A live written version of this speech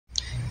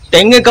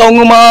തെങ്ങ്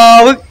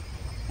കവുങ്ങുമാവ്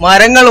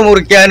മരങ്ങൾ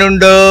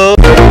മുറിക്കാനുണ്ടോ?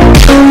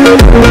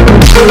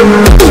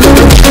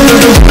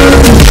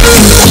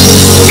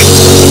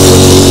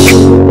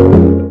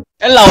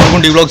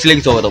 എല്ലാവർക്കും ഡി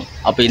വ്ലോഗ്സിലേക്ക് സ്വാഗതം.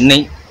 അപ്പൊ ഇന്ന്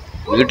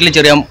വീട്ടിൽ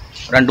ചെറിയ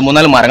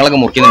 2-3 മരങ്ങളൊക്കെ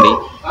മുറിക്കുന്നുണ്ട്.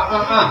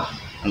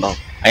 ഉണ്ടോ?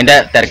 അതിന്റെ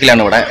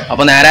തിരക്കിലാണ് ഇവിടെ.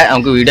 അപ്പൊ നേരെ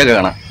നമുക്ക് വീഡിയോ ഒക്കെ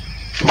കാണാം.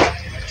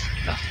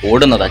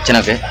 ഓടുന്നത്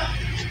അച്ഛനൊക്കെ.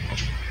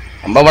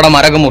 അമ്പ ഇവിടെ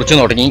മരമൊക്കെ മുറിച്ചു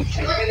തുടങ്ങി.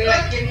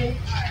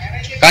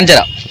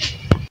 കാണിച്ചരാം.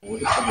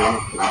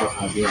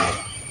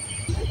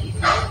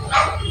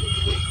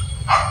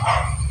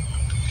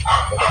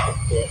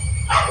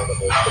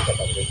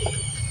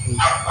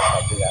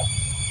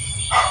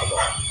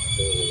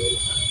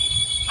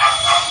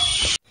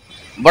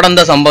 ഇവിടെ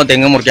എന്താ സംഭവം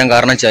തെങ്ങ് മുറിക്കാൻ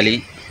കാരണം വെച്ചാൽ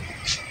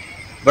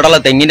ഇവിടെയുള്ള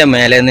തെങ്ങിൻ്റെ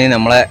മേലെ നിന്ന്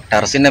നമ്മളെ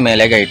ടെറസിൻ്റെ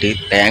മേലേക്കായിട്ട്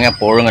തേങ്ങ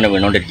എപ്പോഴും ഇങ്ങനെ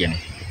വീണുകൊണ്ടിരിക്കുകയാണ്.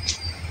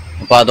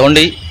 അപ്പോൾ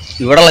അതുകൊണ്ട്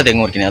ഇവിടെയുള്ള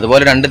തെങ്ങ് മുറിക്കുന്നത്.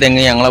 അതുപോലെ 2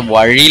 തെങ്ങ് ഞങ്ങളെ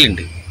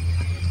വഴിയിലുണ്ട്.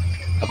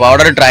 അപ്പോൾ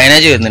അവിടെ ഒരു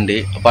ഡ്രൈനേജ് വരുന്നുണ്ട്.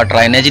 അപ്പോൾ ആ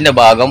ഡ്രൈനേജിൻ്റെ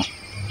ഭാഗം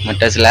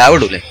മറ്റേ സ്ലാബ്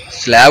ഇടൂലേ,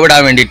 സ്ലാബ്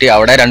ഇടാൻ വേണ്ടിയിട്ട്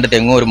അവിടെ 2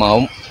 തെങ്ങും ഒരു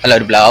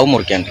പ്ലാവും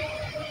മുറിക്കാനുണ്ട്.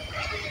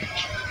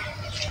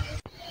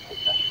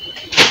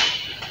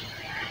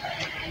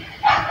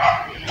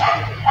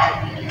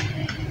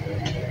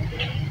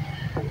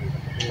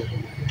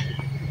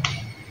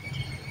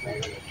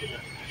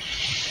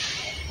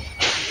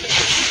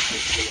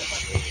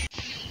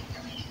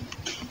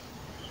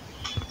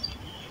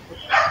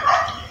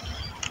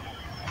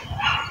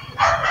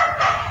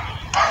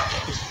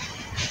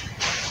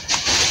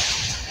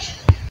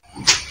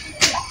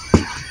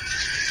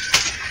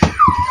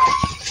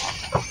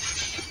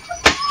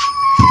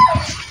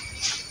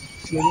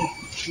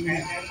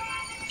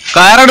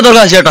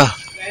 കയറെടുത്തോളാം ചേട്ടാ.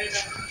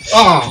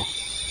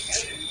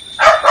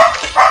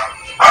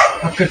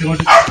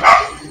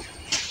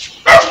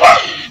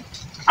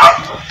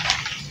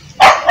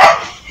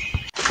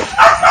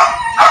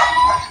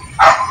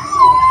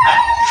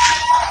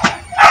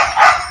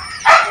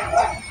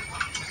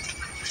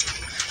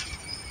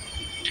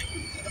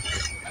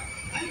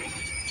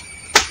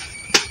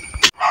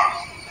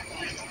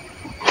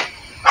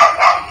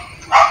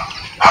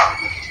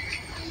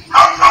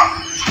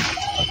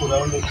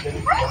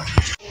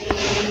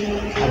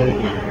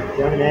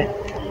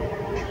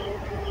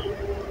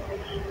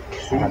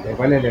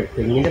 അതേപോലെ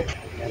തെങ്ങിന്റെ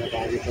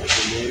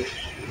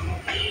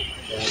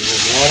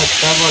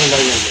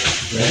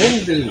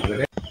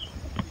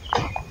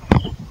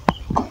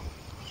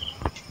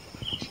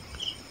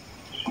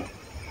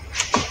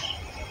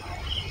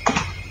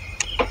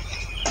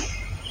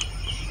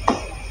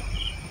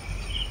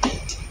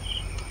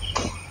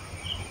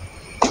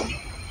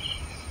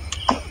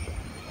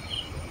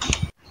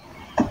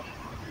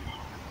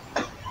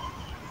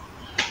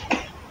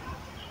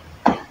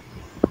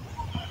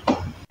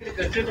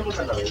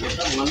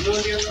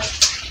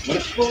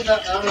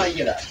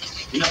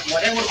പിന്നെ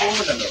മരം കൂടെ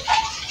പോകുന്നുണ്ടല്ലോ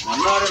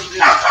മണ്ണാട്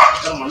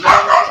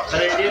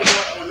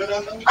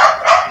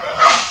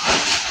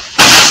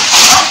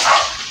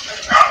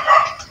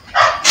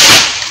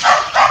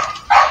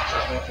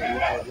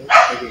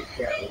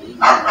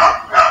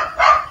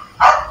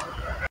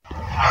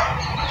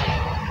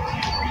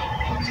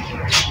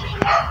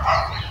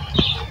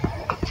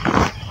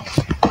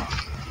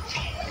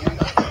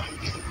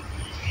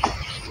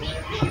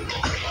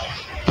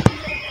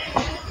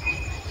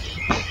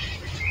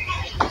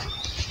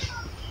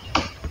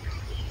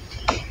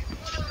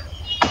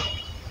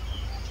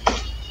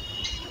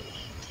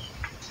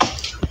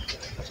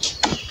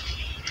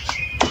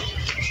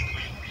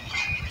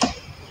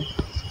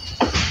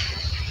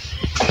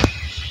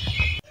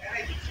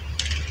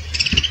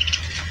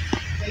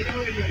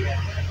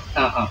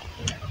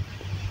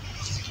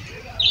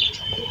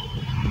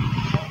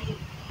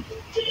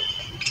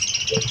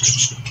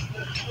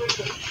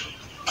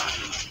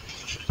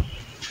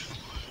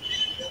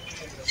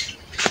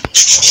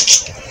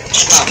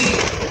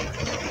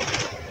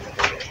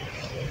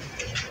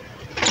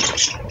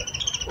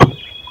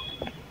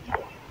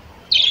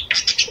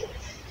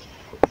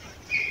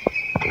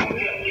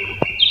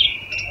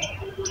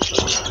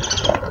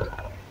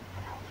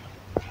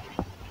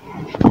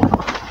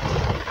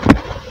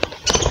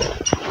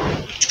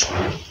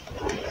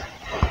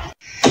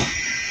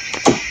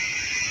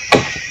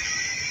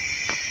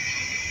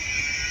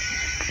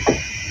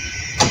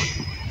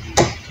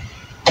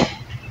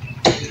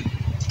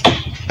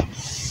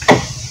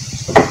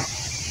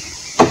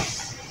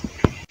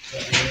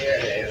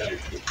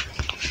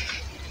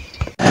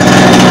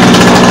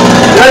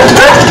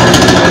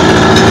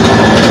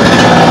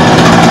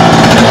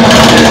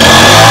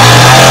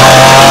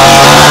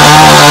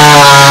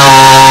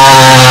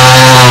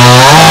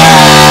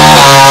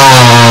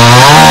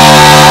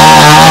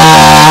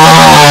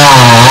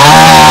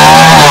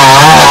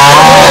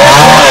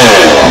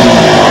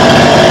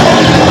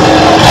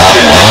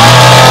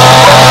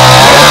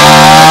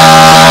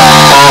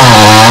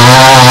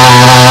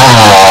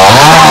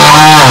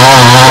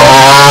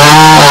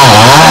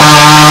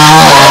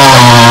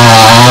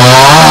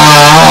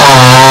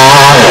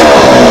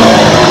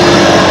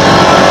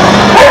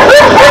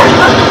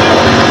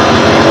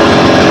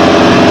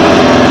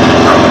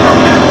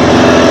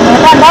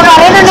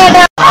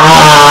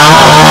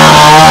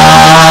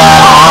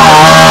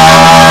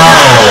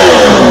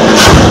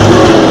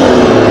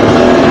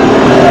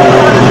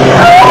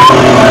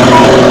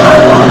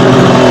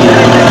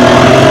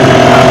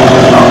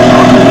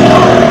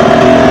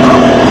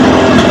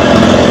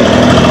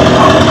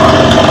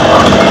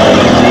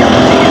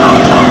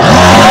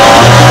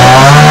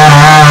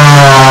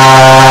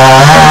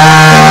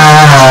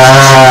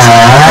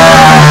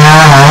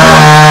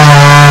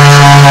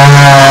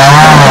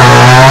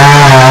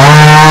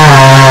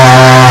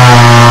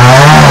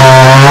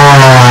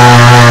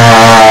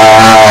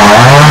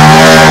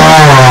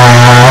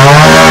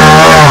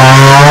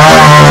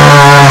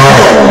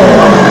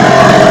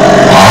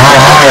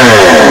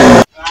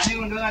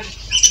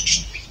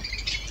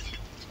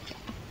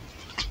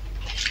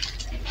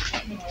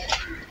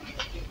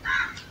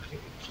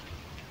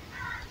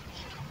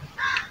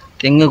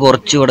തെങ്ങ്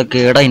കുറച്ചുകൂടെ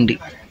കേടായിണ്ട്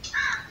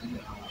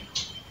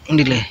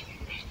ഉണ്ടല്ലേ.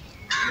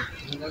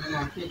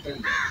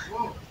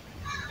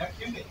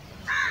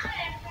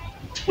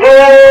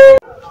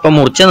 ഇപ്പൊ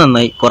മുറിച്ച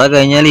നന്നായി. കുറെ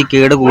കഴിഞ്ഞാൽ ഈ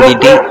കേട്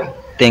കൂടിയിട്ട്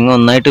തെങ്ങ്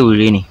ഒന്നായിട്ട്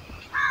വീഴീനി.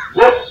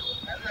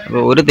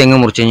 അപ്പൊ ഒരു തെങ്ങ്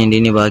മുറിച്ച് കഴിഞ്ഞിട്ട്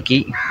ഇനി ബാക്കി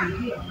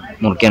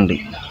മുറിക്കാണ്ട്.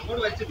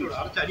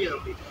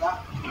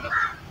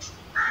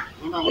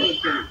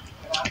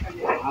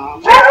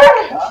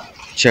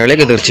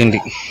 ചെളിയൊക്കെ തെറിച്ചിട്ടുണ്ട്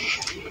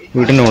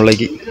വീട്ടിൻ്റെ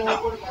മുകളിലേക്ക്.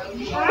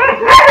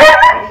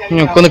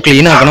 ഇനി ഒക്കെ ഒന്ന്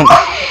ക്ലീൻ ആക്കണം.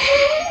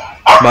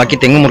 ബാക്കി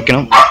തെങ്ങ്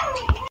മുറിക്കണം.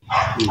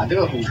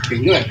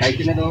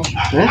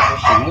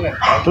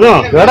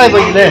 കേടായി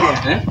പോയില്ലേ?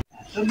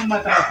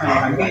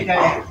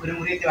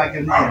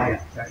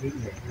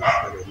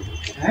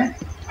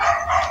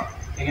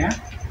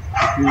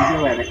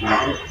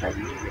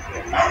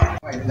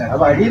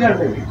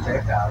 വഴിയിലുണ്ട്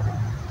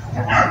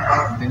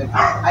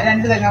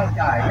രണ്ട് തെങ്ങ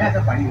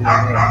അതിനകത്ത് പണി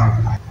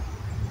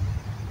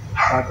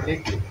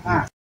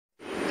ആ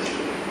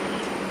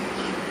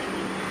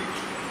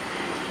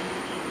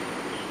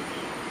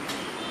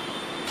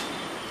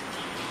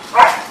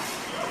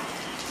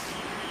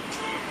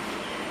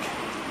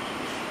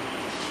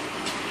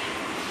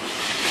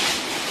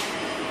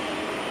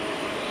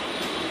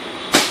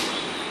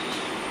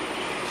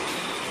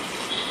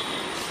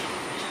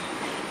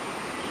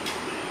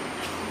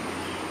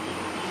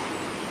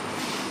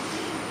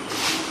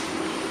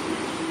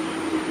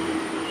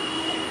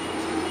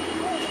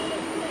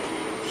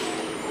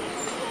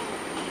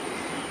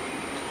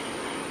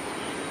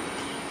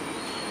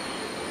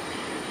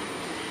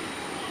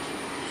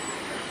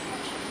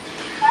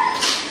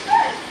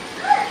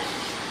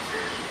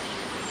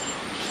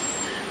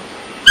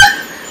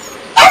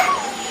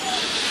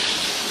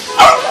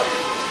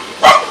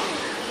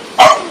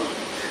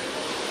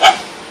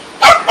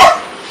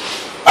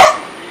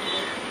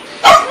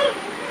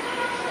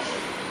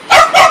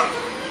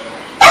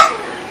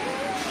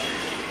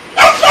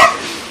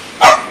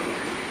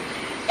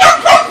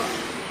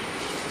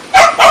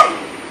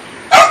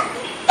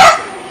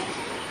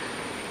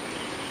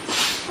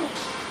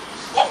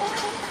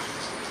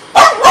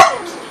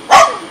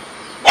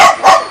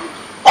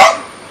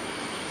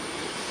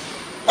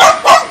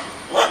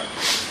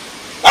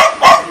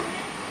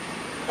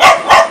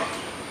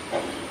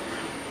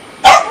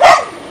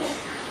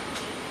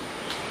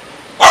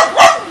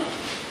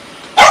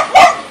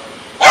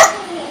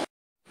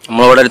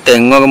നമ്മളിവിടെ ഒരു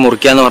തെങ്ങൊക്കെ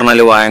മുറിക്കാന്ന് പറഞ്ഞാൽ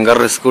ഭയങ്കര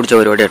റിസ്ക് പിടിച്ച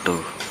പരിപാടി കേട്ടോ.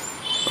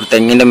 ഒരു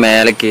തെങ്ങിൻ്റെ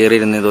മേലെ കയറി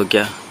ഇരുന്ന്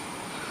നോക്കിയാൽ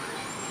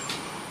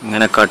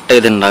ഇങ്ങനെ കട്ട്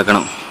ചെയ്ത്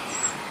ഉണ്ടാക്കണം.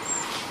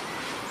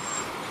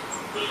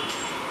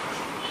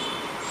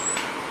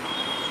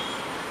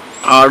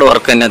 ഹാർഡ്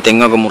വർക്ക് തന്നെ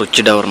തെങ്ങൊക്കെ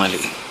മുറിച്ചിട്ടാ പറഞ്ഞാൽ.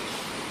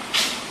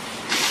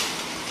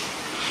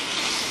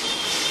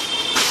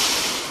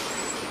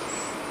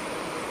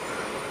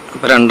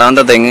 അപ്പോൾ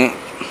രണ്ടാമത്തെ തെങ്ങ്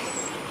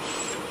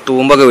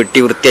തൂമ്പൊക്കെ വെട്ടി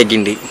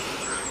വൃത്തിയാക്കിയിട്ടുണ്ട്.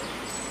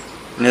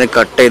 ഇനി ഇത്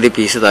കട്ട് ചെയ്ത്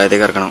പീസ്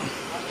താഴത്തേക്ക് ഇറക്കണം.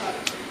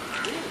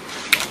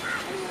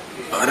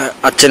 അവിടെ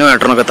അച്ഛനും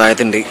ഏട്ടനൊക്കെ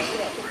താഴത്തുണ്ട്.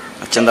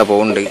 അച്ഛൻ എന്താ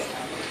പോകുന്നുണ്ട്,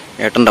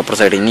 ഏട്ടൻ്റെ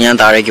അപ്പുറ സൈഡ്. ഇനി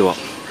ഞാൻ താഴേക്ക് പോവാം.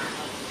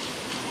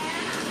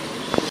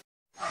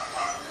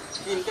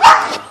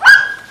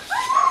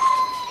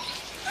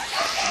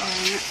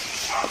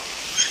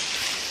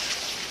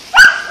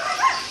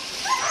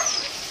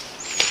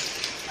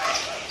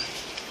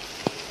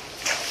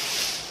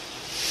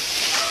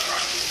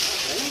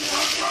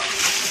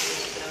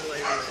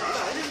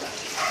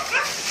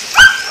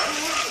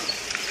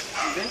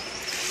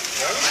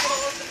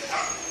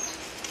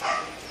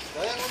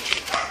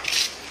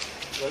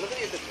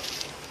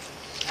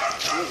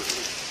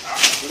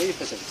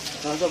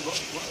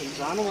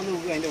 സാധനം വന്ന്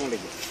നോക്കി അതിൻ്റെ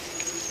മുകളിലേക്ക്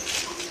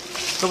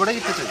ഇവിടെ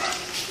കിട്ടിട്ടുണ്ട്.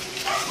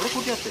 ഇവിടെ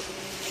കൂട്ടിയാത്ത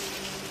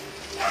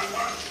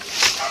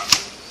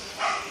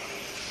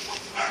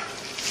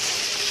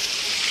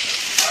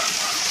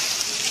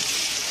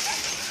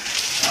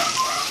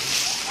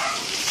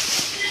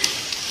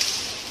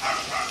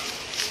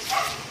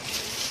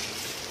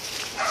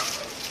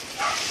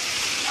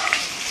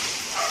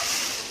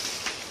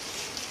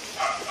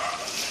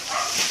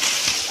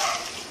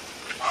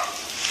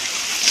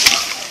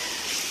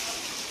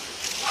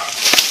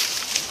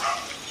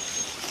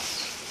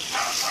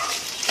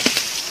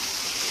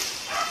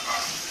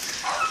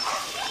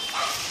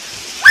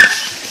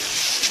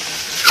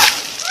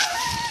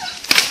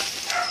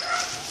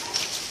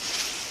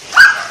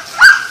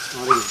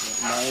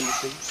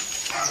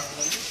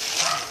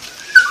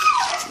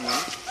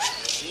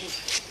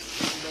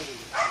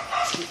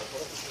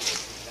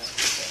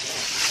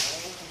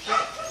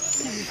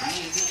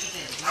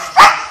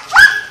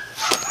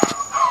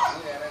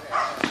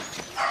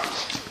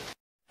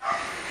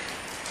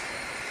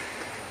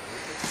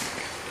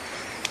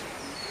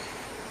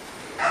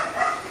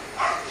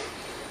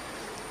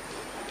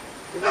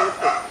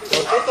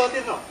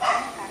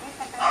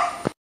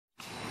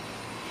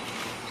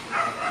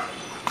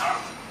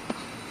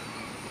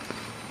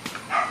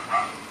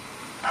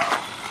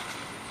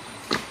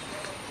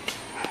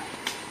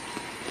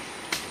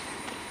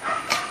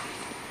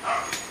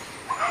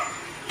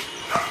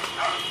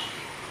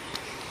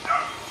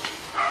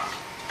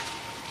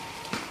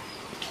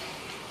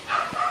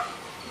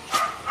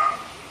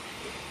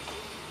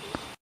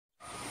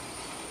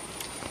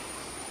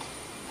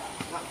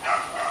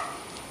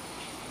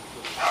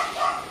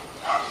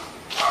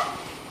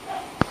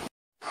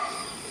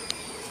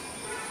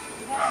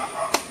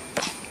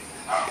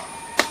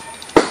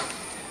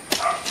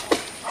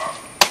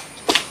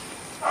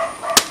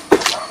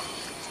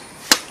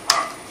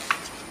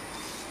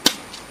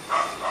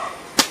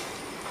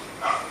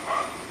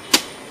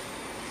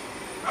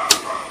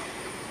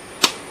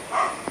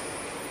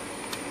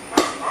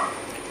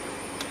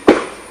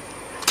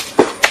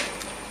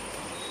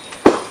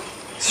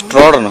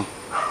സ്ട്രോ ഇടണോ?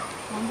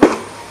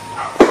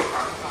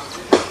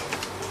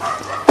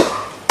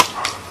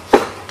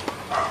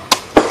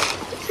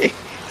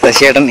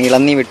 ശശിയേട്ടൻ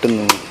ഇളന്നി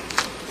വെട്ടുന്നു.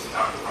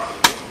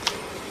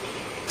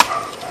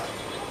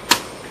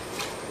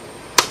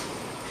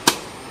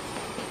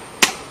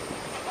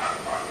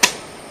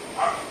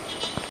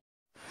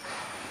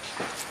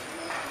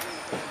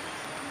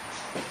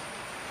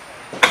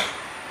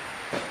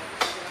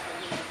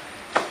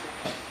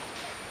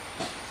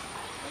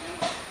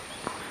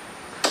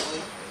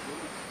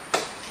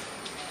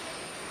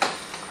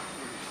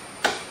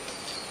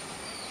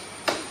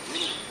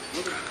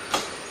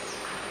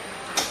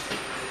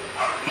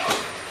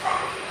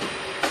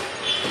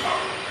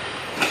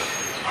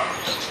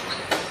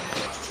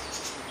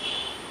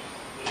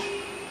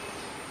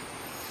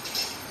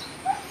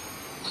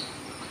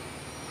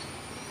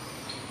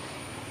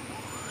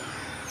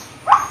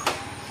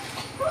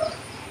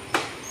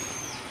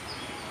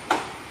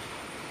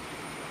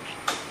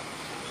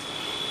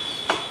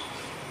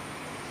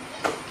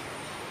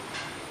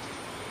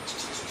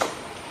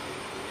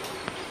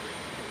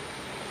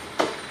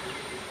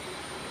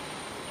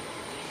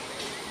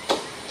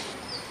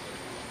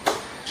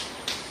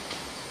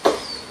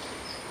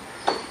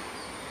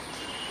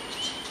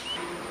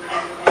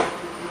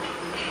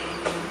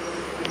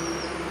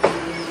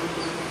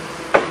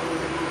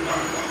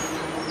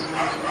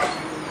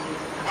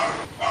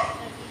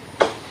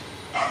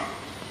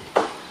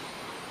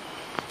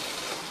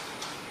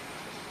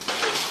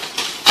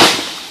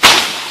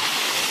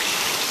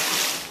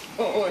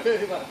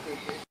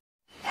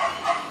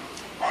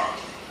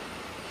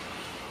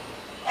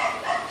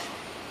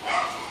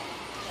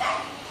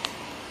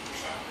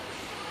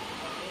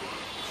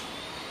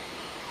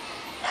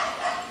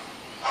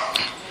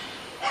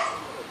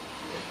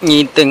 ഈ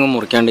തെങ്ങ്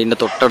മുറിക്കാണ്ട്, ഇതിൻ്റെ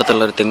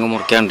തൊട്ടടുത്തുള്ളൊരു തെങ്ങ്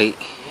മുറിക്കാണ്ട്,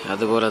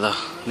 അതുപോലെ അതാ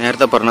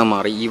നേരത്തെ പറഞ്ഞാൽ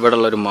മാറി ഇവിടെ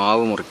ഉള്ളൊരു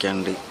മാവ്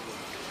മുറിക്കാണ്ട്,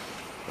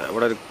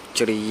 അവിടെ ഒരു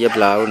ചെറിയ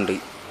പ്ലാവുണ്ട്,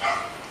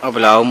 ആ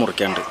പ്ലാവ്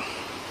മുറിക്കാണ്ട്.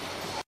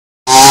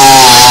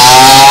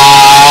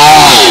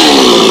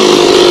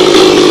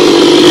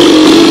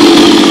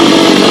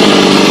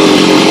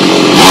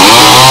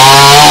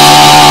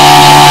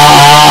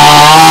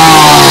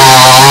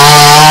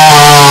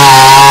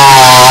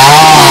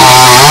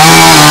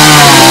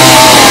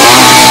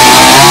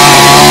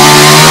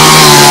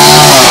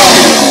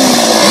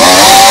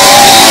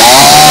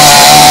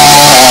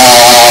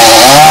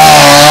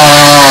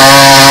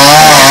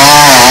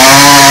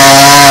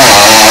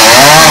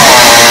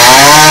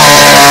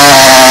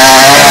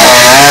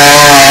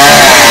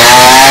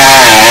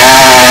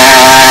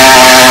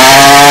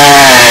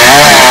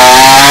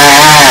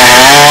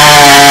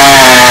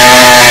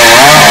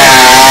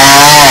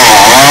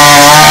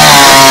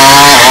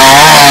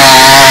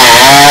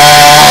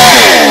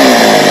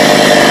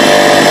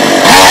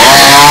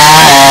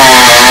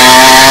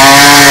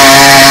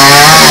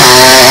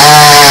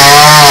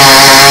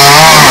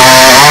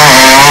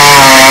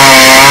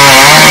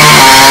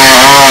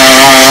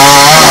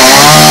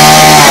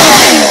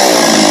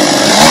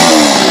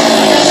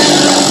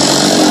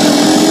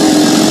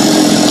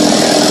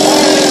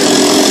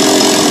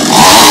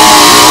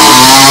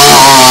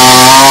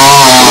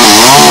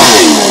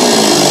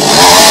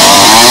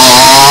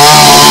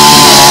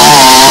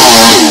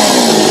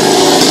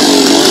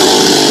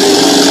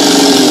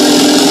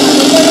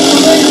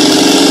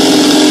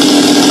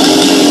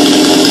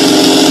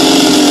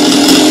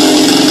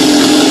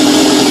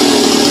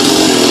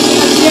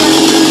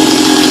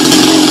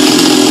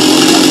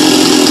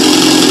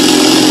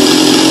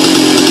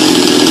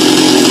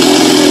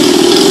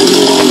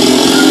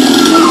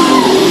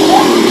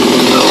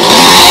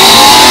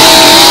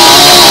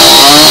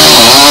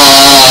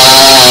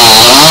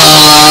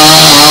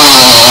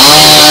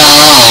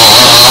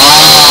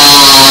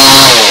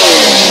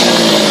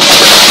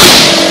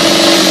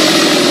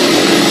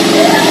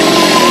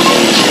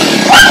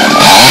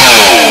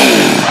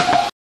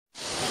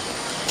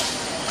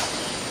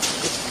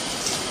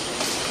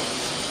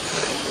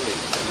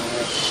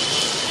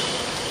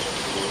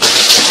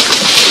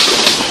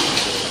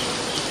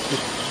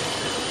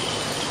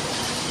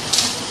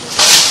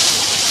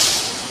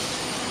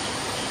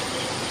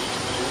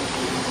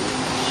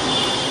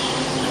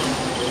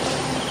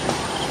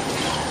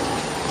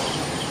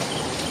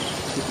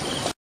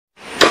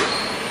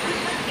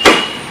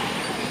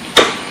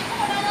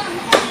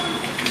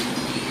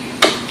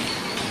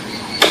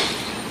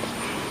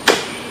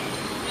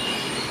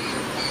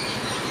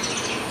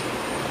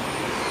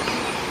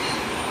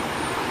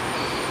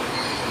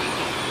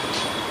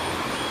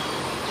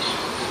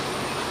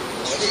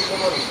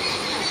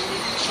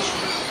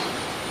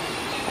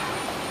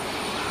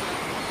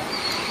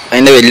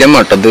 അതിൻ്റെ വല്യമ്മ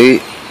കേട്ടത്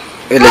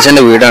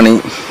വല്യച്ഛൻ്റെ വീടാണ്.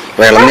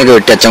 അപ്പോൾ ഇളനിയൊക്കെ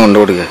വെട്ടി അച്ഛൻ കൊണ്ടു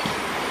കൊടുക്കുക.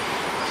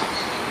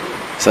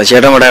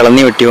 ശശിയേട്ടൻ ഇവിടെ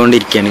ഇളനി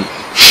വെട്ടിക്കൊണ്ടിരിക്കുകയാണ്.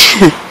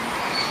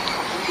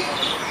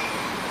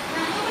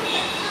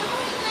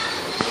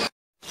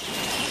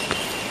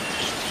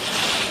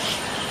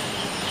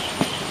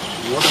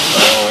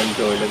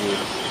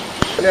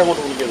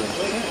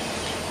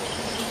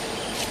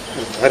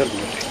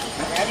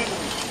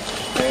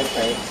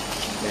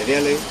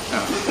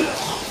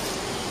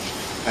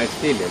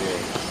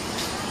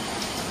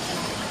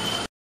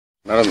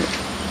 നടന്നു മതി.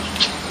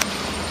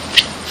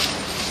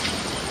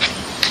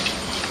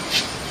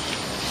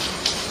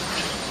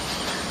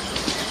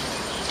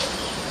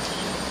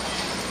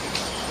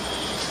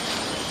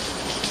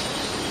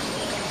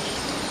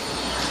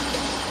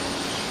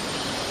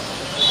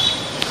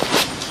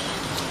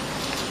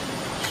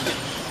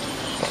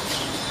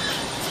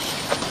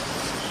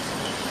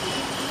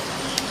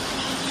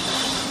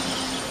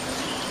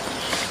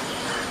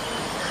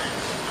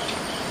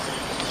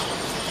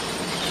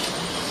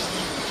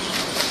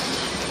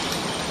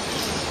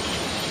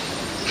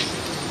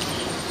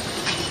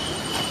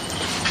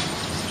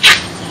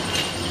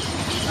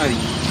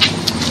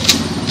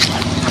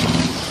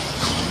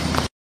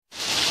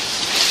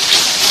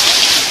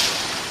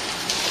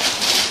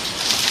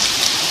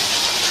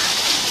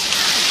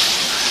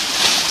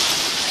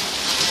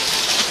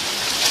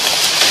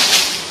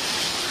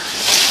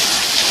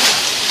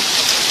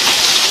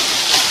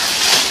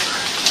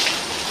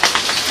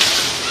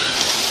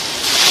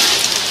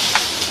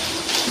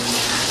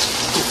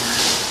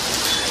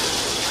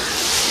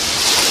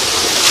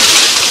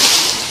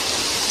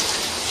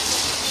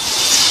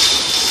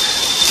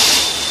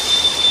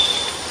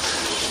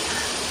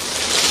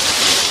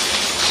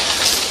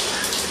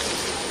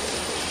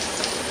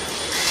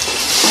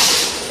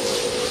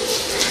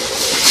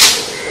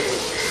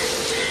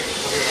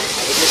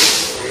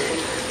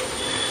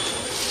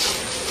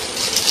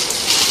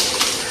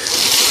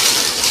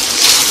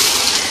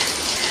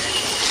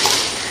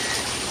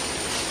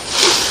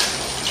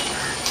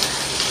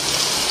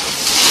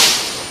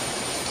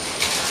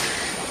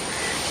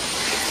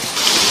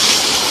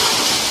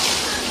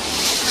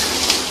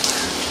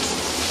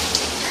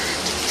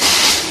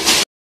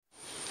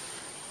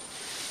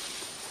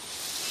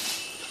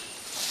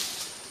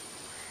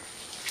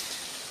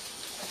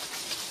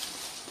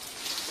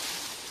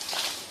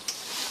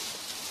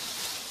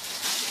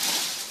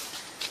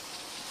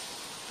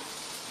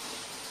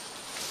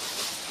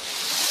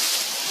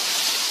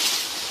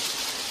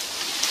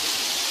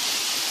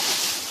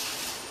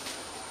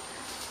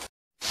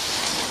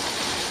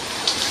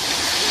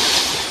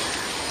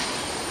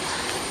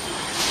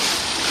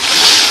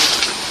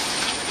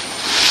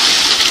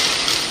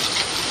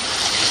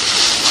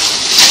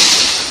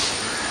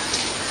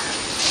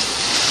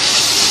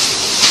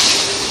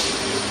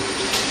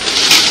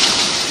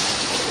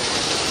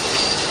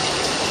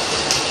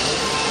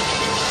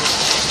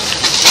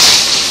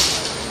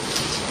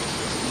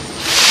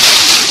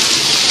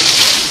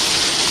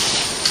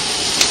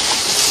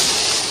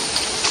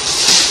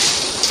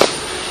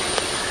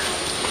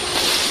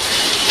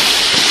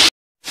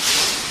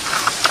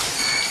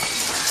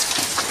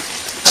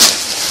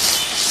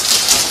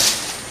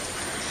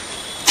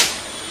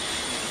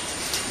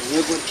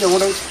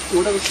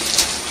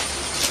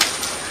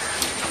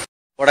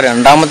 ഇവിടെ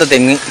രണ്ടാമത്തെ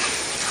തെങ്ങ്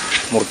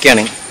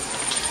മുറിക്കാണ്.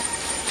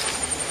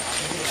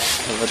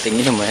 അപ്പോൾ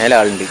തെങ്ങിന് മേലെ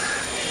ആളുണ്ട്.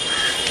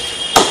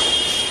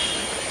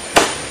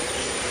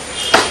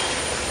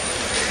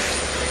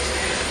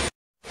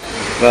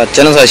 അപ്പോൾ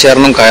അച്ഛനും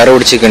ശശിയേട്ടനും കയറ്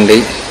പിടിച്ചിട്ടുണ്ട്.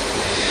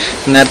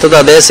 നേരത്തെ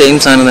അതേ സെയിം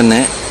സാധനം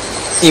തന്നെ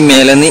ഈ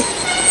മേലെന്ന്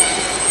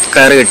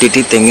കയറ്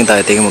കെട്ടിയിട്ട് തെങ്ങ്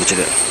താഴത്തേക്ക്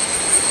മുറിച്ചിടുക.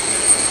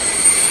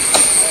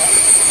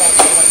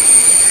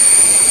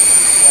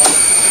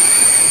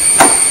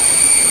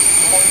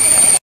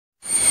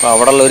 അപ്പോൾ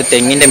അവിടെയുള്ള ഒരു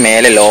തെങ്ങിൻ്റെ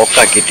മേലെ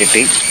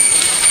ലോക്കാക്കിയിട്ടിട്ട്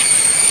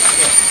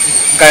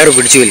കയറ്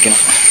പിടിച്ച് വലിക്കണം.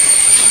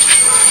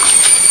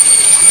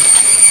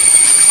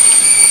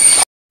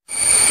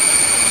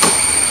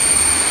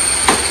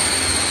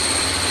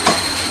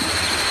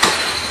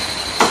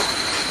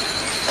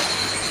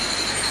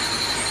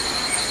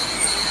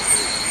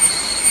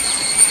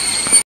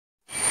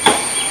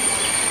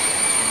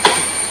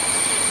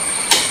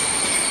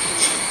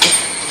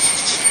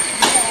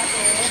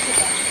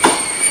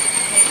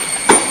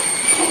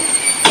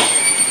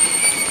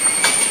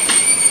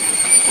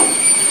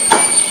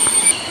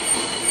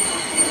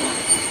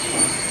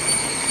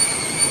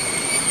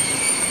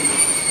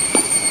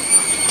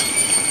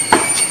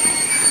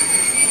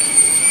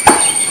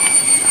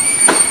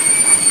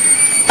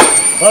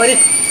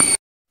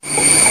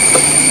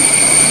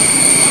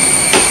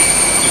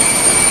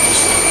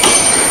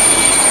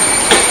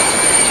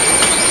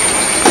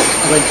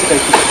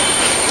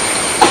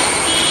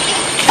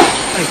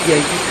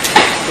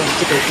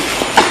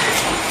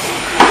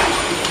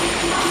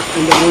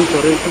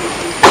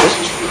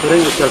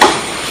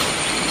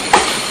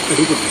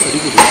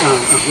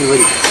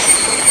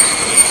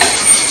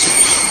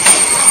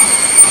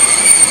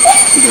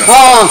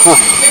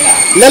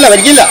 ഇല്ലല്ല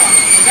വലിക്കില്ല,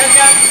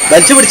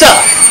 വലിച്ചു പിടിച്ചാ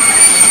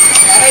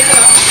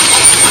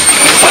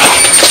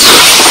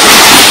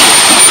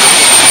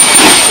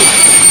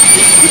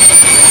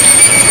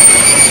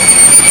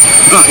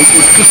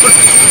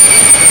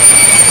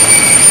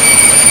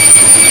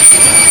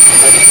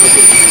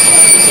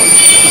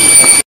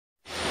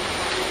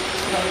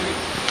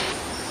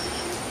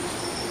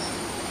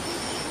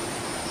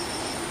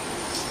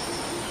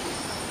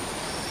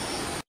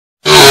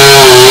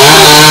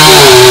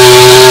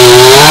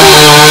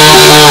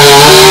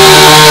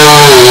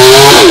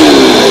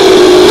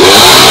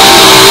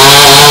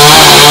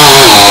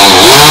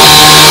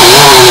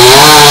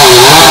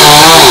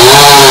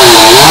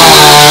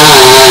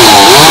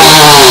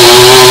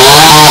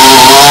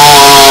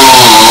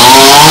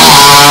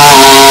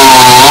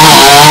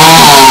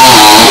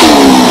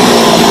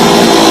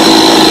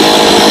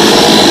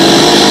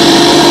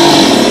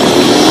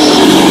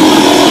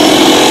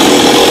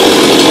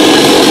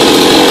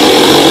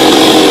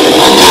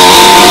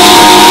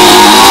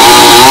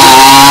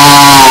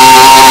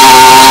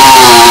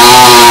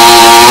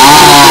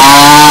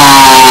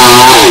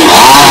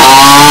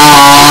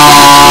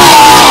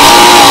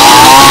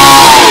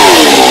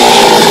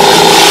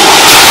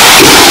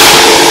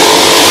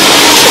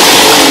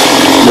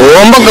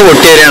ബോംബൊക്കെ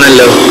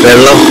പൊട്ടിയവരാണല്ലോ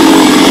വെള്ളം.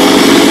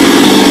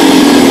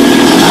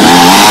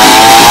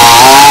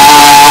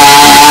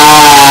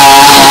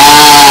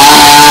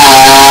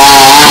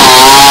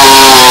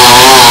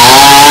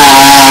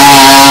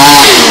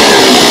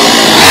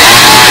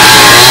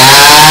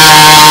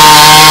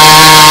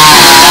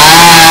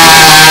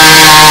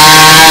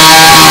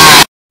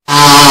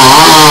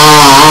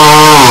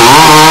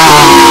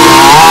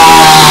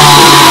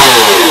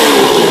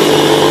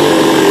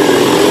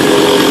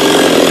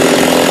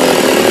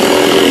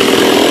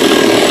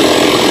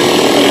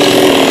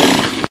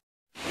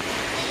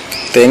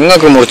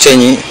 തെങ്ങൊക്കെ മുറിച്ച്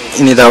കഴിഞ്ഞ്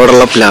ഇനി ഇത്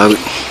അവിടെയുള്ള പ്ലാവ്,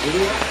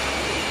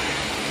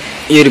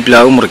 ഈ ഒരു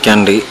പ്ലാവ്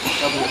മുറിക്കാണ്ട്,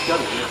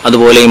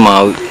 അതുപോലെ ഈ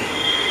മാവ്.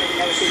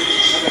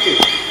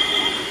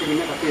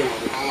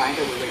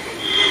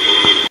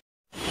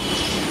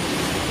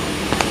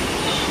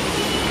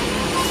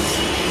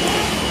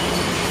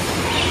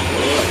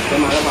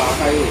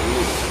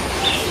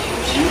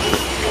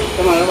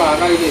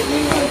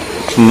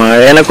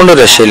 മഴേനെ കൊണ്ട്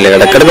രക്ഷയില്ല.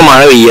 ഇടക്കിടക്ക്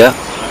മഴ പെയ്യുക,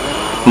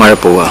 മഴ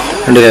പോവുക.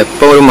 കണ്ടില്ല,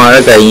 എപ്പോൾ ഒരു മഴ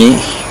കഴിഞ്ഞ്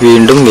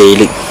വീണ്ടും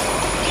വെയിൽ.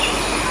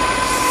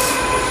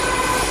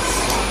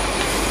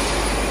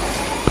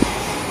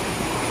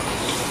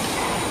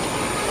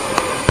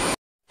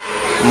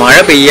 മഴ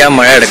പെയ്യുക,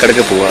 മഴ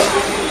ഇടക്കിടക്ക് പോവുക.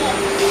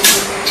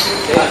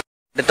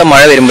 അടുത്ത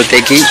മഴ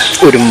വരുമ്പോഴത്തേക്ക്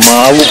ഒരു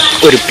മാവും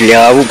ഒരു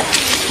പ്ലാവും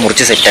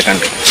മുറിച്ച്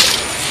സെറ്റാക്കണ്ട്.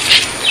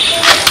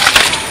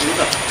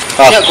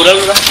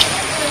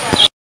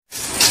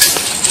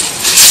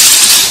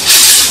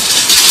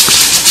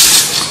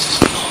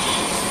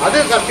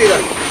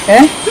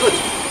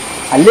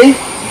 അല്ലേ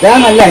ഇതാ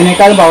നല്ല,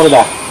 അതിനേക്കാളും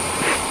പവറിതാ,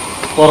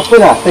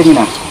 ഉറപ്പിതാ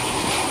തെങ്ങിനാ.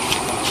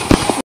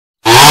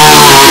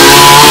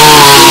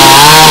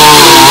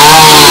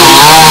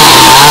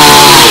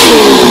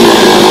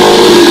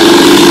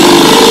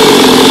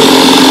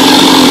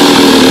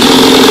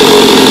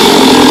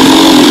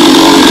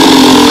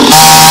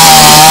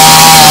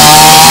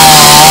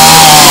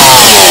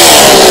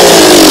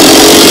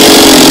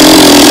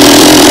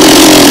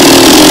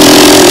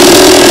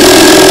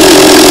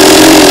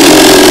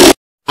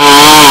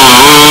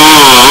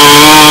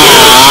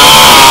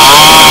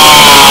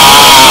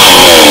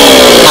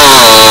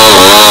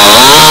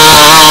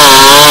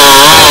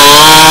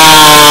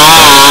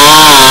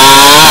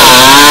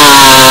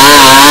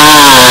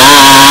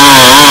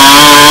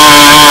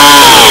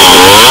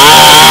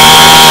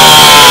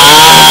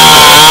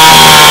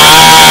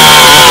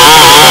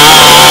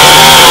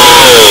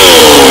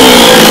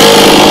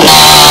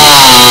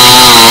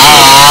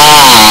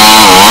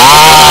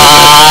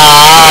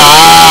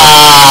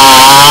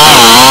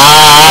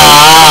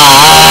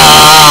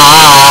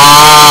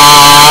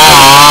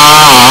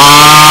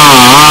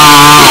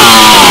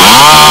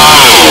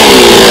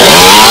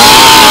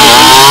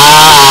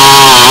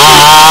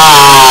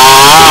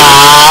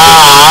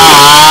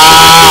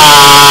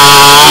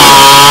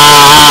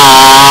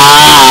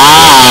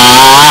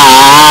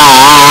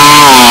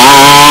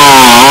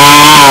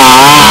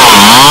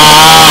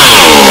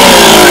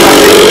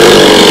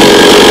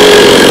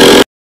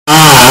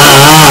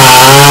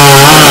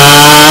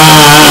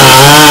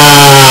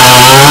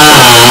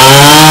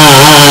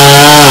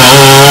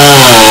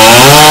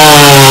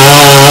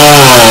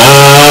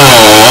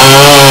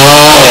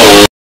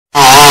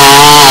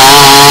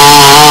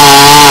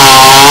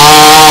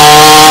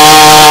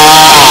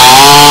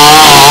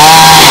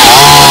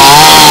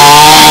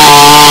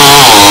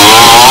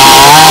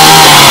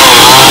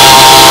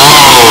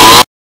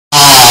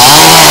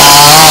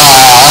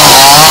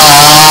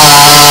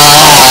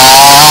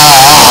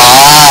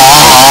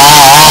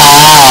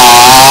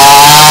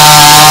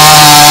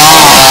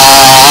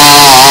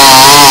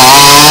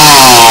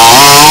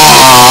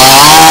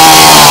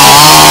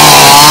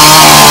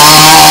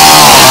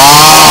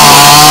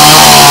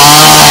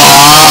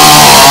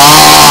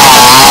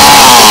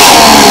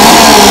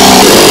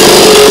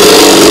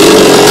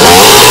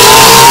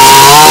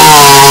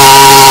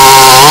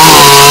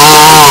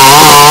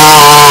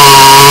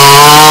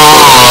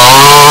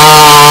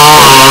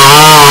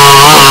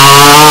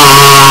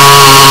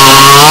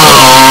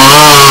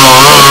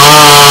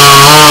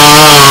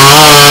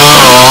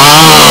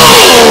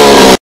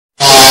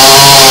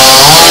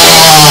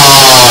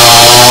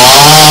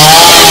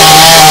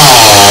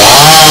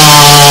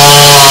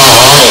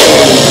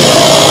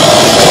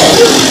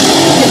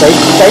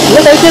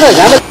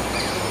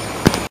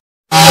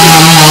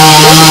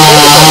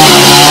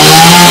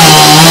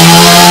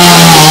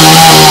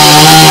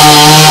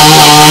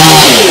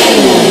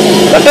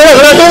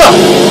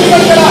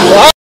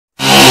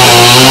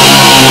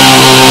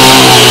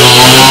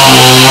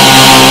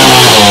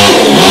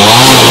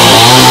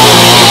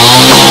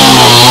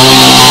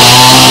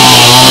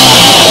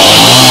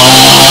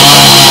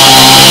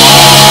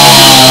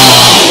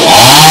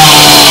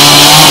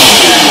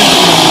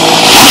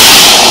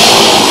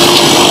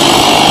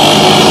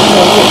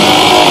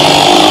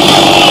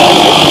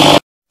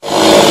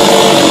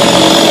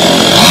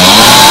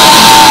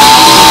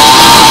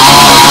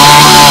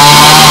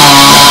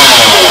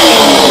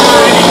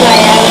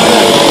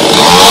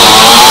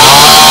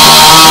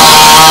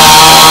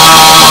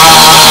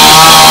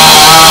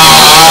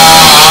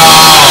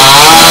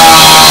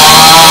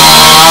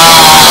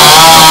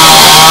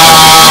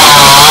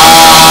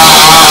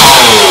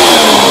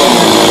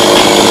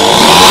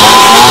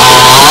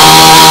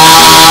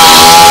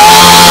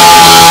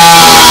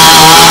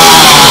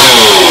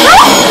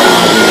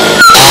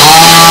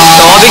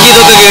 ട്രാഫിക്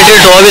ഇതൊക്കെ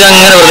കേട്ടിട്ട് ടോബി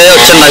അങ്ങനെ വെറുതെ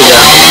ഒച്ച ഉണ്ടാക്കുക.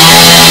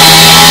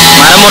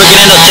 മരം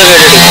മുറിക്കുന്നതിന്റെ ഒച്ച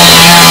കേട്ടിട്ട്.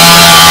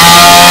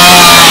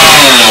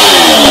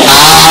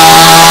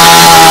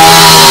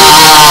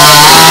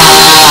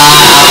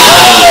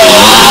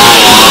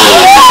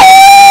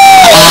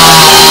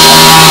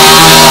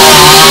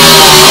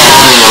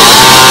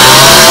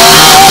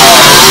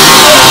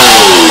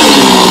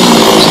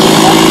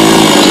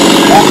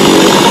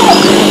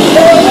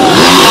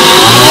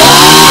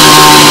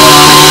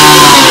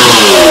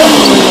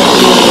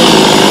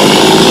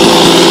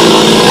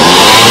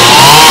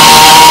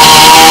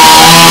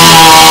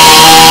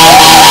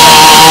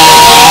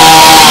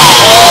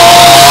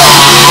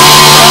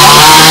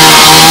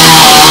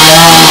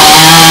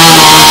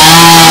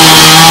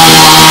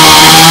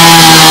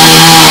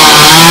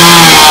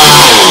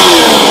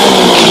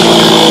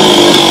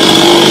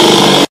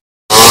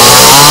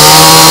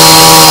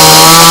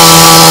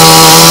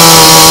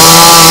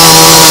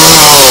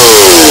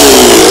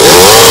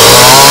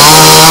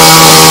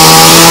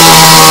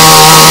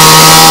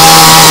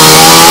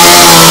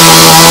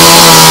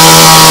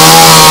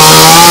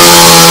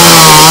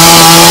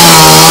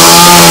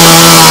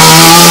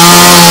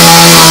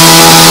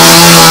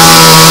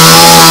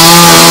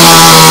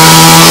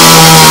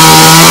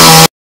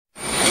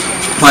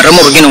 മരം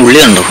മുറിക്കുന്ന ഉള്ളി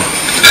കണ്ടോ?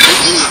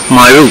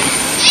 മരം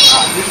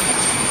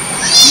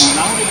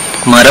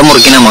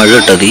മുറിക്കുന്ന മഴ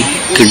ഇട്ടത്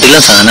കിട്ടില്ല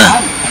സാധന,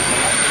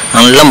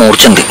 നല്ല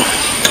മൂർച്ചുണ്ട്.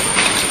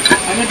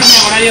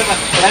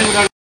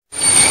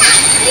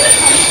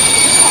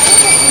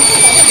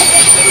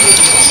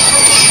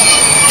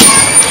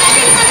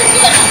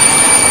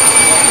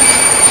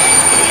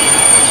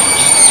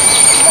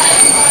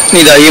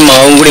 ഇതാ ഈ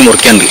മാവും കൂടി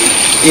മുറിക്കാണ്ട്.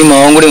 ഈ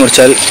മാവും കൂടി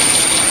മുറിച്ചാൽ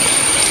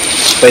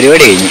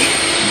പരിപാടി കഴിഞ്ഞ്.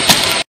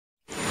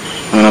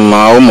 അങ്ങനെ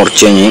മാവ്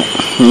മുറിച്ച് കഴിഞ്ഞ്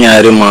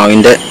ഞാൻ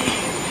മാവിൻ്റെ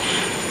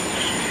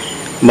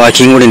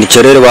ബാക്കിയും കൂടി ഉണ്ട്.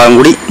 ചെറിയൊരു ഭാഗം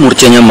കൂടി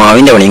മുറിച്ച് കഴിഞ്ഞാൽ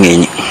മാവിൻ്റെ പണിയും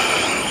കഴിഞ്ഞ്.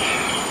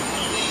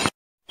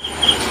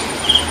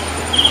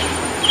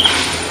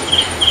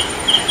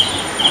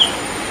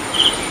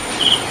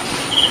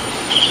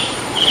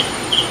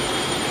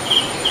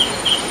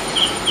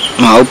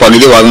 മാവ്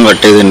പകുതി ഭാഗം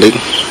കട്ട് ചെയ്തിട്ടുണ്ട്.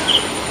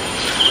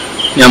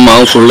 ഞാൻ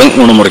മാവ് ഫുള്ളും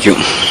ഊണ് മുറിക്കും.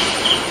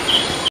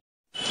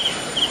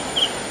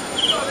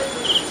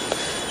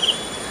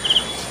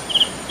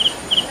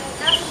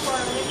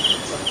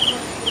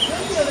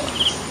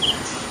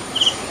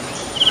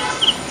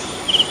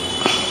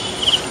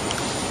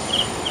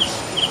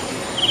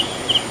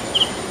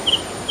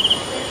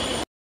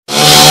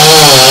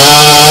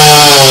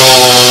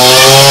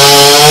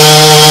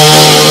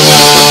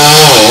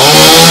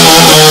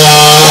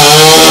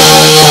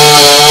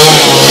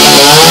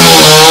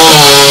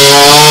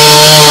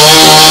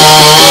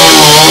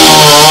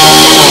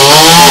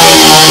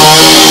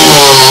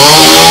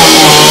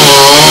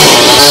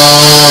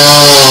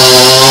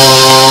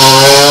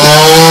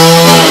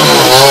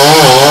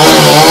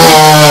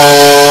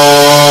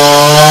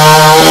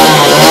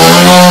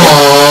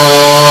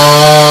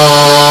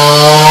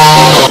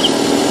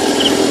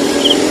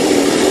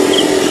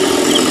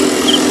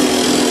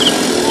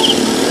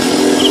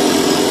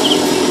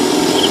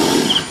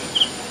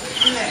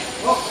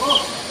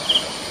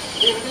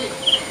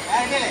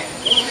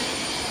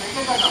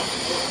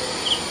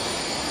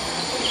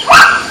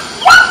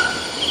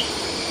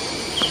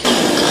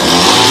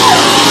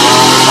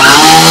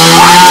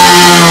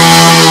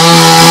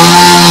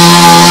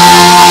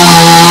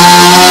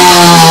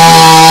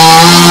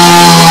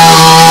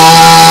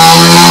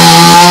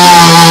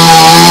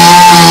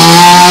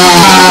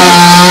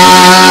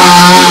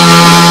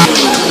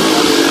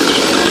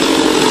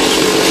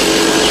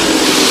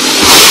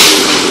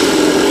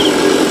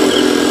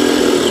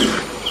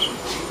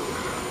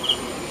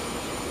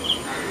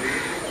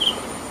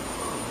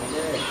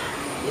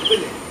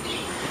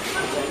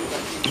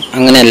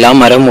 അങ്ങനെ എല്ലാം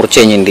മരം മുറിച്ച്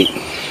കഴിഞ്ഞിട്ടുണ്ട്.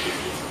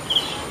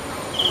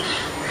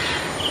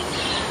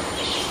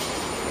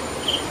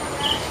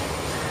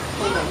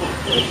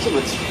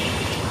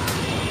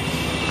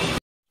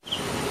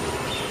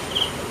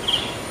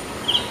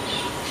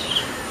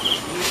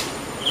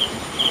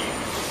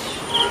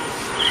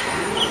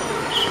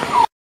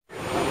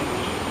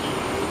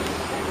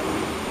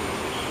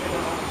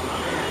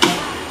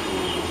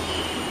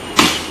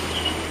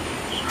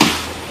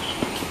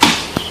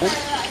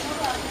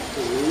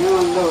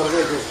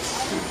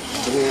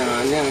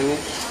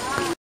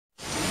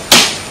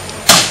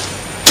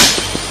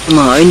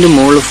 അതിന്റെ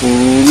മുകളിൽ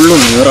ഫുള്ള്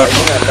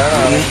നീറാട്ടം.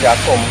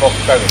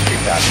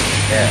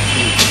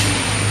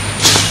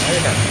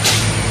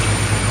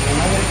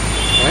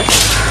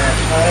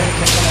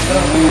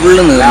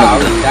 ഫുള്ള്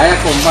നീറാട്ടം.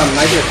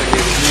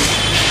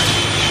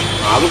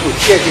 അത്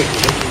കുറ്റിയാക്കി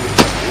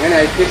അങ്ങനെ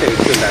ആയിട്ട്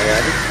ടേസ്റ്റ്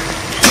ഉണ്ടാകാൻ.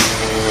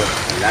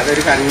 അല്ലാതെ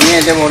ഒരു കഞ്ഞി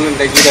എൻ്റെ മുകളിൽ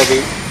ഉണ്ടാക്കിയത്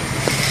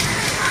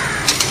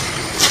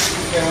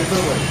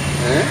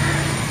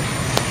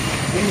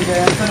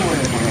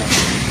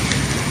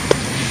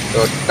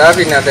തൊട്ടാ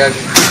പിന്നെ അത്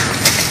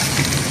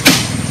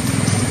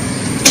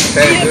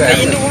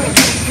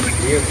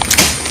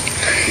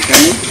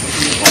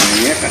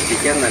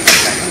കത്തിക്കാൻ നല്ല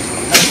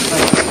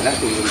നല്ല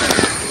സുഖം.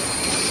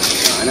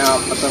 ഞാൻ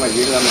അപ്പുറത്തെ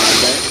വഴിയിൽ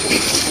മാറിൻ്റെ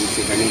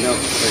ചിക്കനിൻ്റെ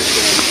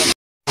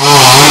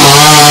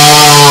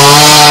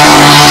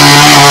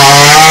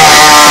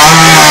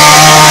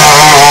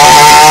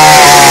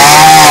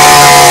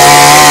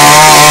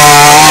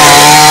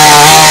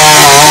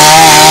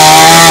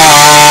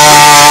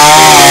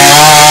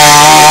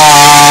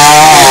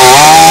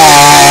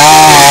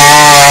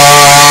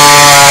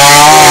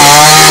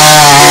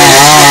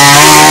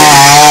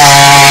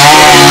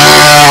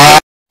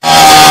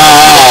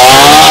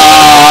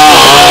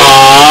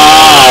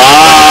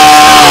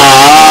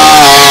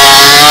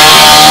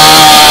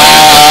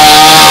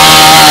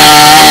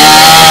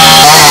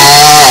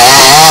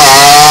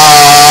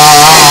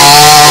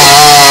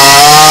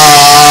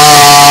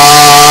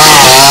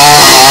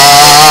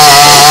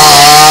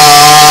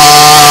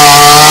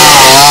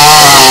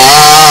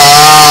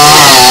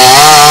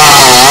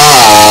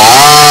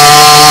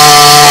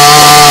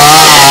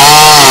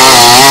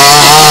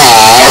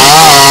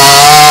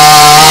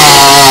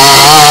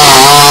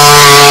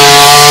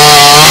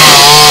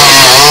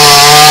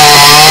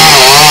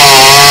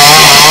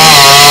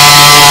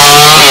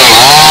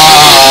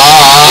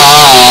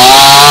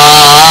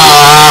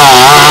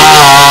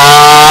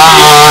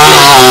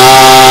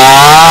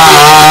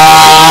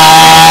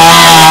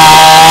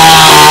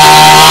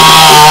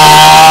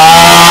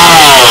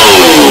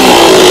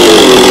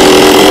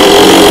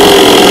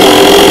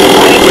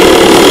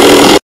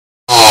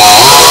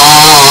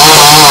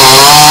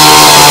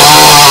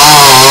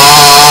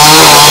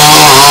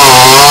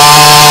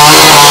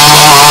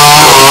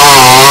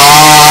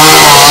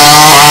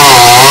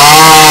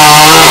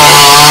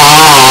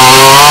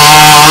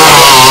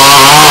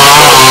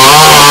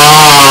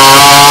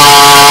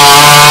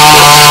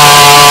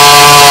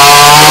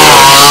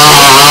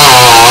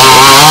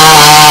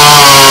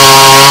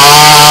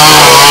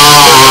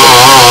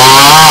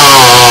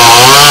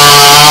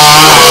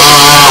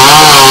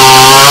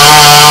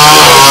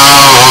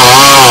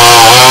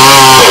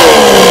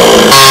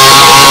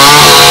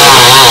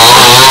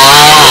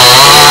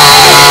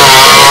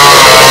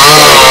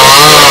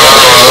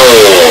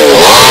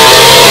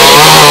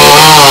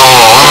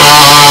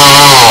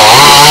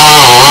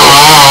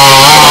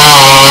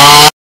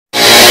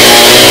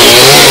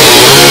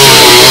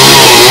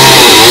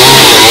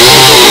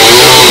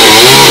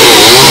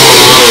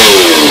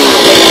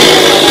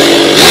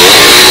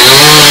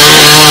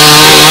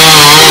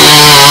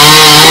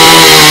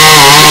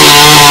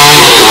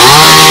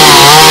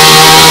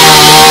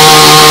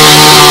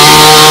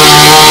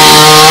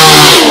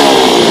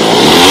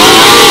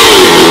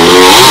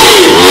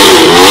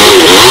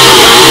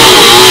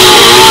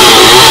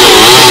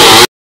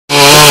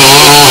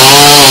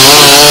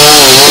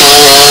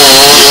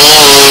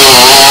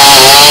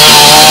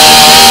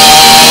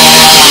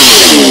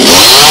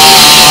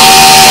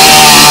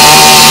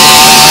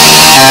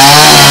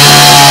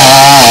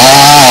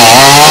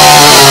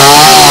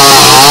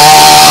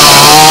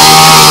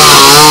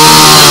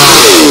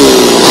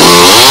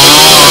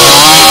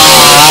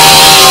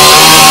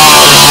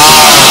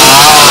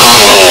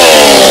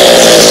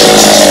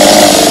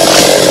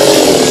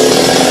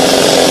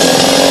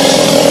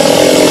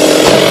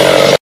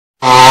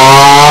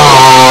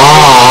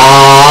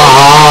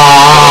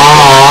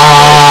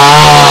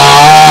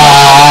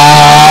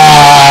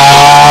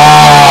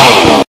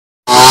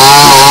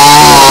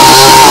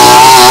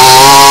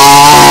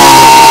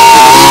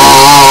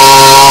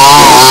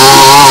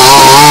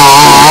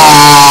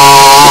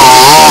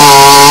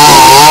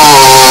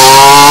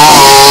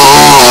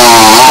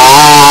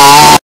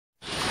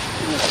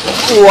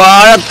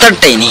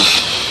വാഴത്തട്ടേനി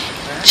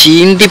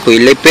ചീന്തിപ്പോയി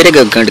ഇല്ലപ്പേരെ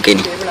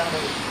കേൾക്കാണ്ടിക്കേനി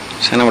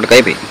സാധനം അവിടെ കൈ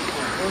പോയി.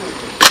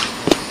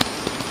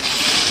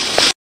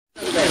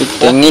 ഈ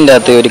തെങ്ങിൻ്റെ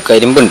അകത്ത് ഒരു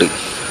കരിമ്പുണ്ട്,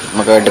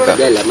 നമുക്ക് എടുക്കാം.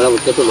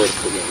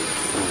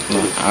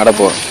 ആടെ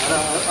പോവാം.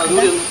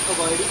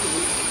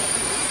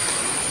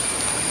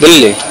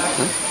 ഇതില്ലേ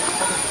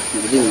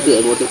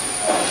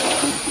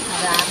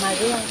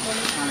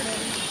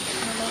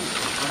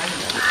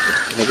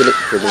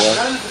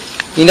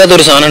ഇതിൻ്റെ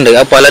അകത്തൊരു സാധനം ഉണ്ട്,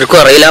 ആ പലർക്കും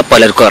അറിയില്ല,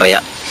 പലർക്കും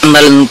അറിയാം.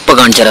 എന്നാലും ഇപ്പൊ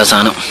കാണിച്ചു തരാം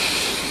സാധനം.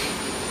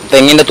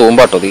 തെങ്ങിന്റെ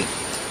തൂമ്പാട്ടോ ഇത്.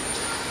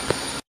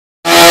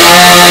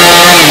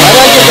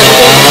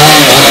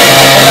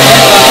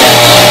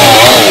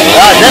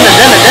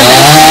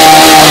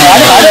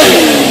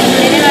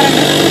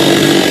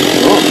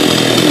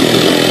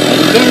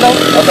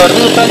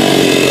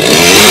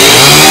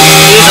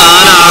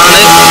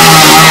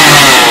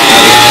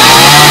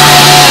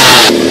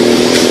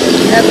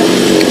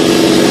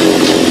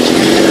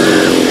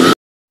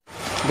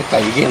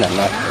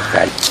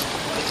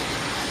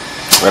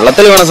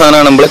 വെള്ളത്തിൽ വീണ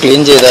സാധനമാണ്, നമ്മൾ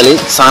ക്ലീൻ ചെയ്താൽ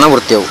സാധനം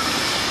വൃത്തിയാവും.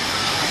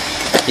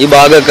 ഈ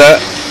ഭാഗമൊക്കെ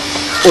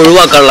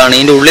ഒഴിവാക്കാനുള്ളതാണ്,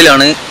 ഇതിൻ്റെ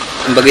ഉള്ളിലാണ്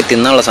നമുക്ക്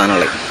തിന്നാനുള്ള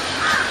സാധനമുള്ളത്.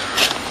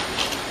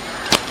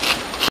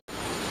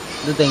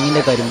 ഇത്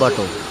തെങ്ങിൻ്റെ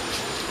കരിമ്പാട്ടോ,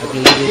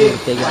 ക്ലീൻ ചെയ്ത്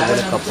വൃത്തിയാക്കിയിട്ട്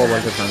പോലെ കപ്പ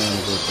പോലത്തെ സാധനം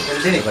നമുക്ക്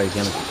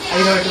കഴിക്കാൻ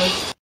പറ്റും.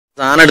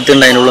 സാധനം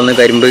എടുത്തിട്ടുണ്ട് അതിൻ്റെ ഉള്ളിൽ നിന്ന്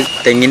കരിമ്പ്,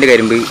 തെങ്ങിൻ്റെ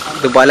കരിമ്പ്.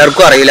 ഇത്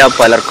പലർക്കും അറിയില്ല,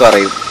 പലർക്കും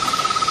അറിയും.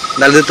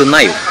 എന്നാലും ഇത്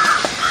തിന്നായും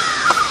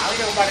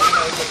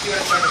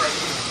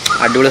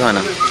അടിപൊളി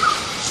സാധനമാണ്.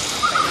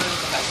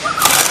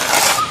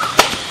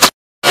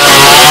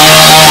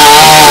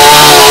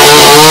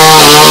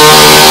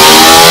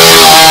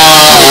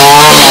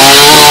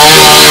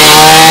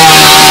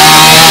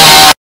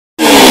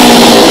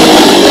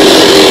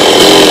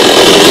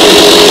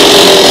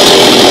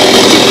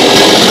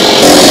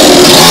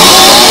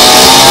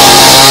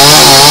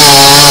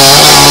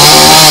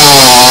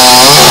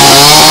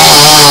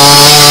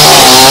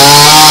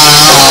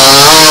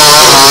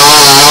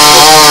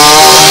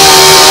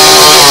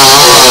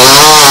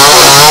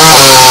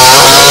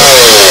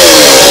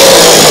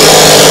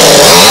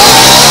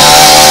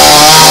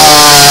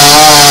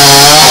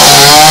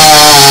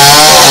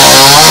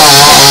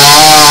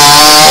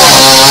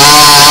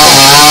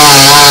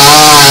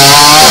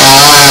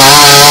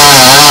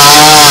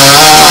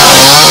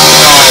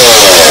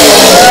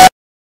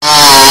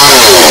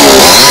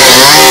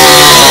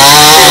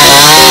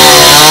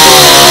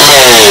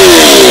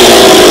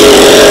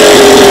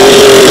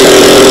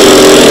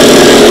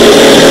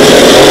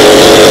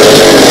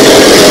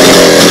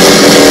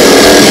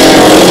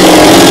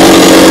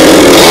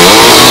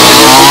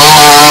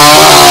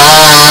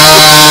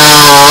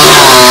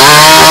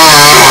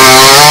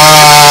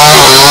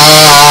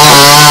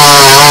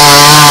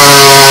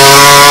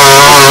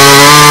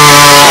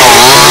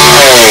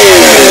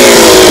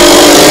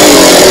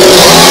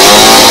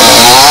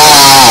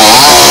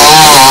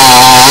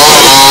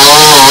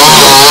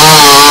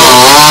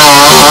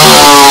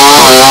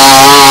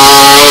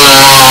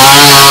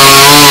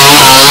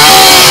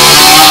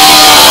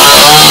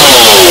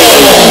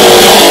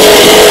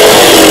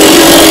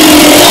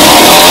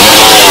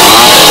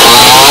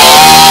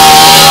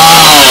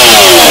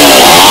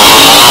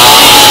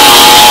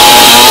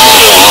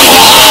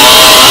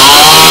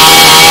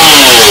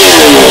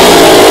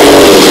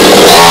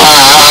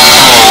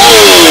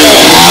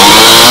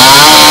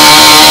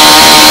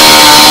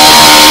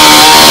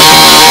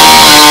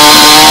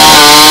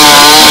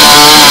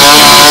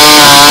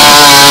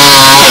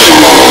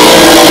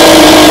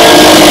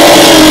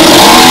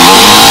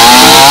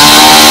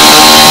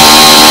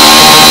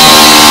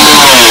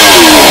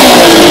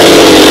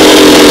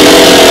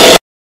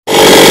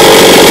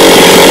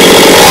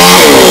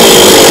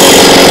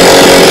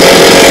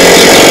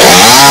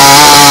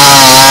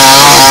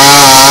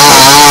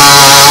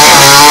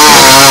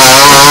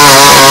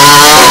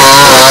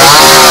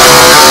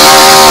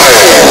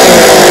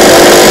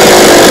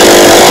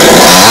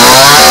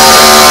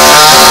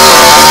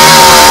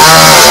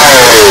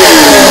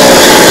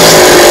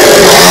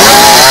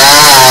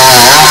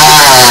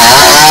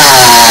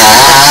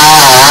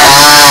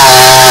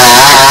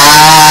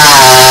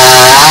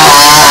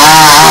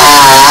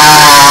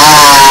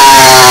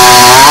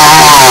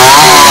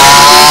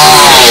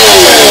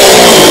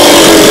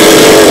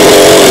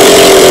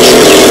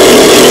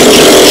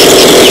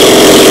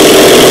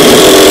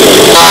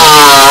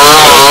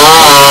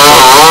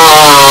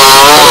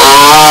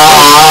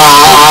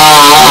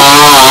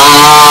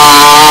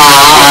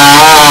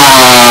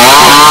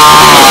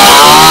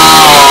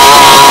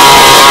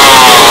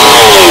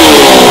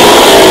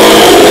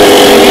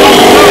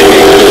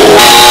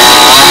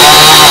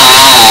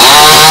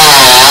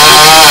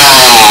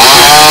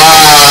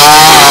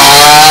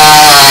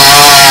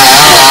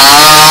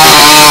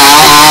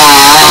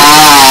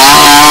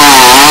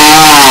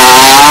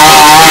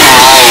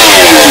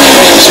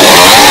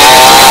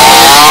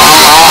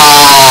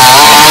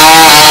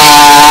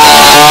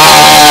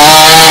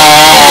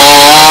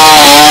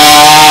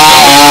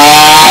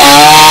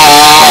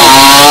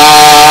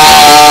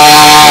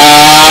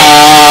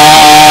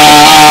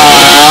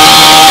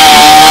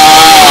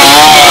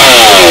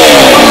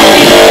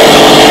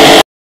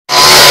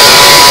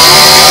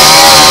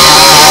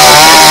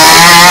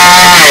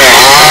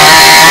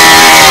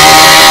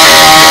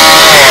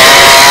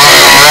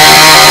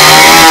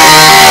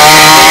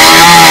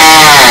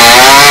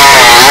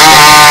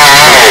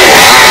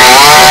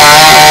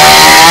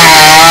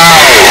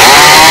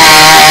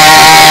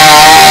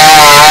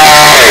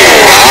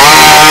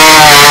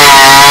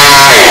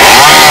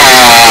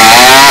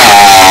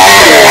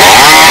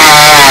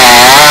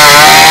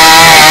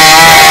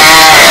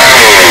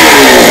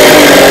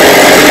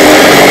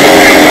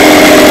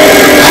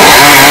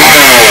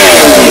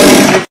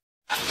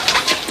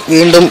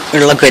 വീണ്ടും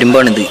ഉള്ള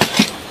കരിമ്പാണിത്.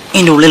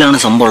 ഇതിൻ്റെ ഉള്ളിലാണ്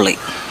സംഭവം ഉള്ളത്.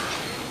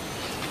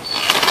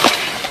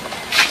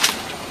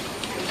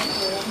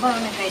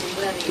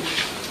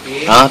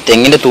 ആ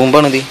തെങ്ങിന്റെ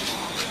തൂമ്പാണിത്.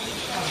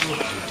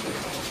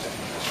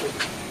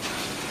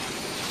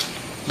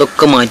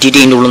 ഇതൊക്കെ മാറ്റിയിട്ട്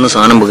ഇതിൻ്റെ ഉള്ളിൽ നിന്ന്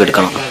സാധനം പോയി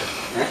എടുക്കണം.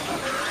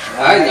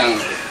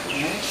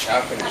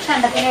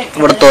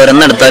 ഇവിടെ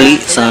തുരന്നെടുത്താൽ ഈ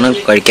സാധനം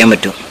കഴിക്കാൻ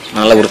പറ്റും.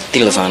 നല്ല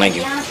വൃത്തിയുള്ള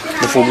സാധനമായിരിക്കും.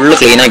 ഇത് ഫുള്ള്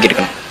ക്ലീൻ ആക്കി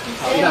എടുക്കണം.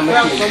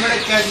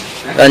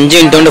 5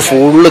 മിനിറ്റ് കൊണ്ട്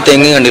ഫുള്ള്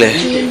തെങ്ങ് കണ്ടില്ലേ,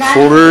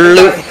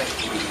 ഫുള്ള്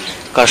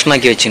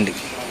കഷ്ണാക്കി വെച്ചിട്ടുണ്ട്.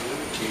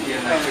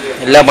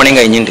 എല്ലാ പണിയും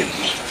കഴിഞ്ഞിട്ടുണ്ട്.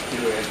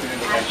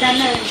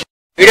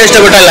 വീഡിയോ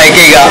ഇഷ്ടപ്പെട്ടാൽ ലൈക്ക്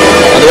ചെയ്യുക.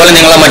 അതുപോലെ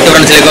നിങ്ങളെ മറ്റു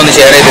ഫ്രണ്ട്സിലേക്ക് ഒന്ന്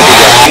ഷെയർ ചെയ്തിരിക്കുക.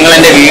 നിങ്ങൾ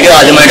എൻ്റെ വീഡിയോ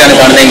ആദ്യമായിട്ടാണ്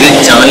കാണുന്നതെങ്കിൽ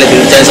ചാനൽ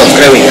തീർച്ചയായും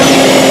സബ്സ്ക്രൈബ് ചെയ്യുക.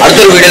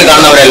 അടുത്തൊരു വീഡിയോയിൽ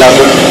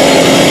കാണുന്നവരെല്ലാവർക്കും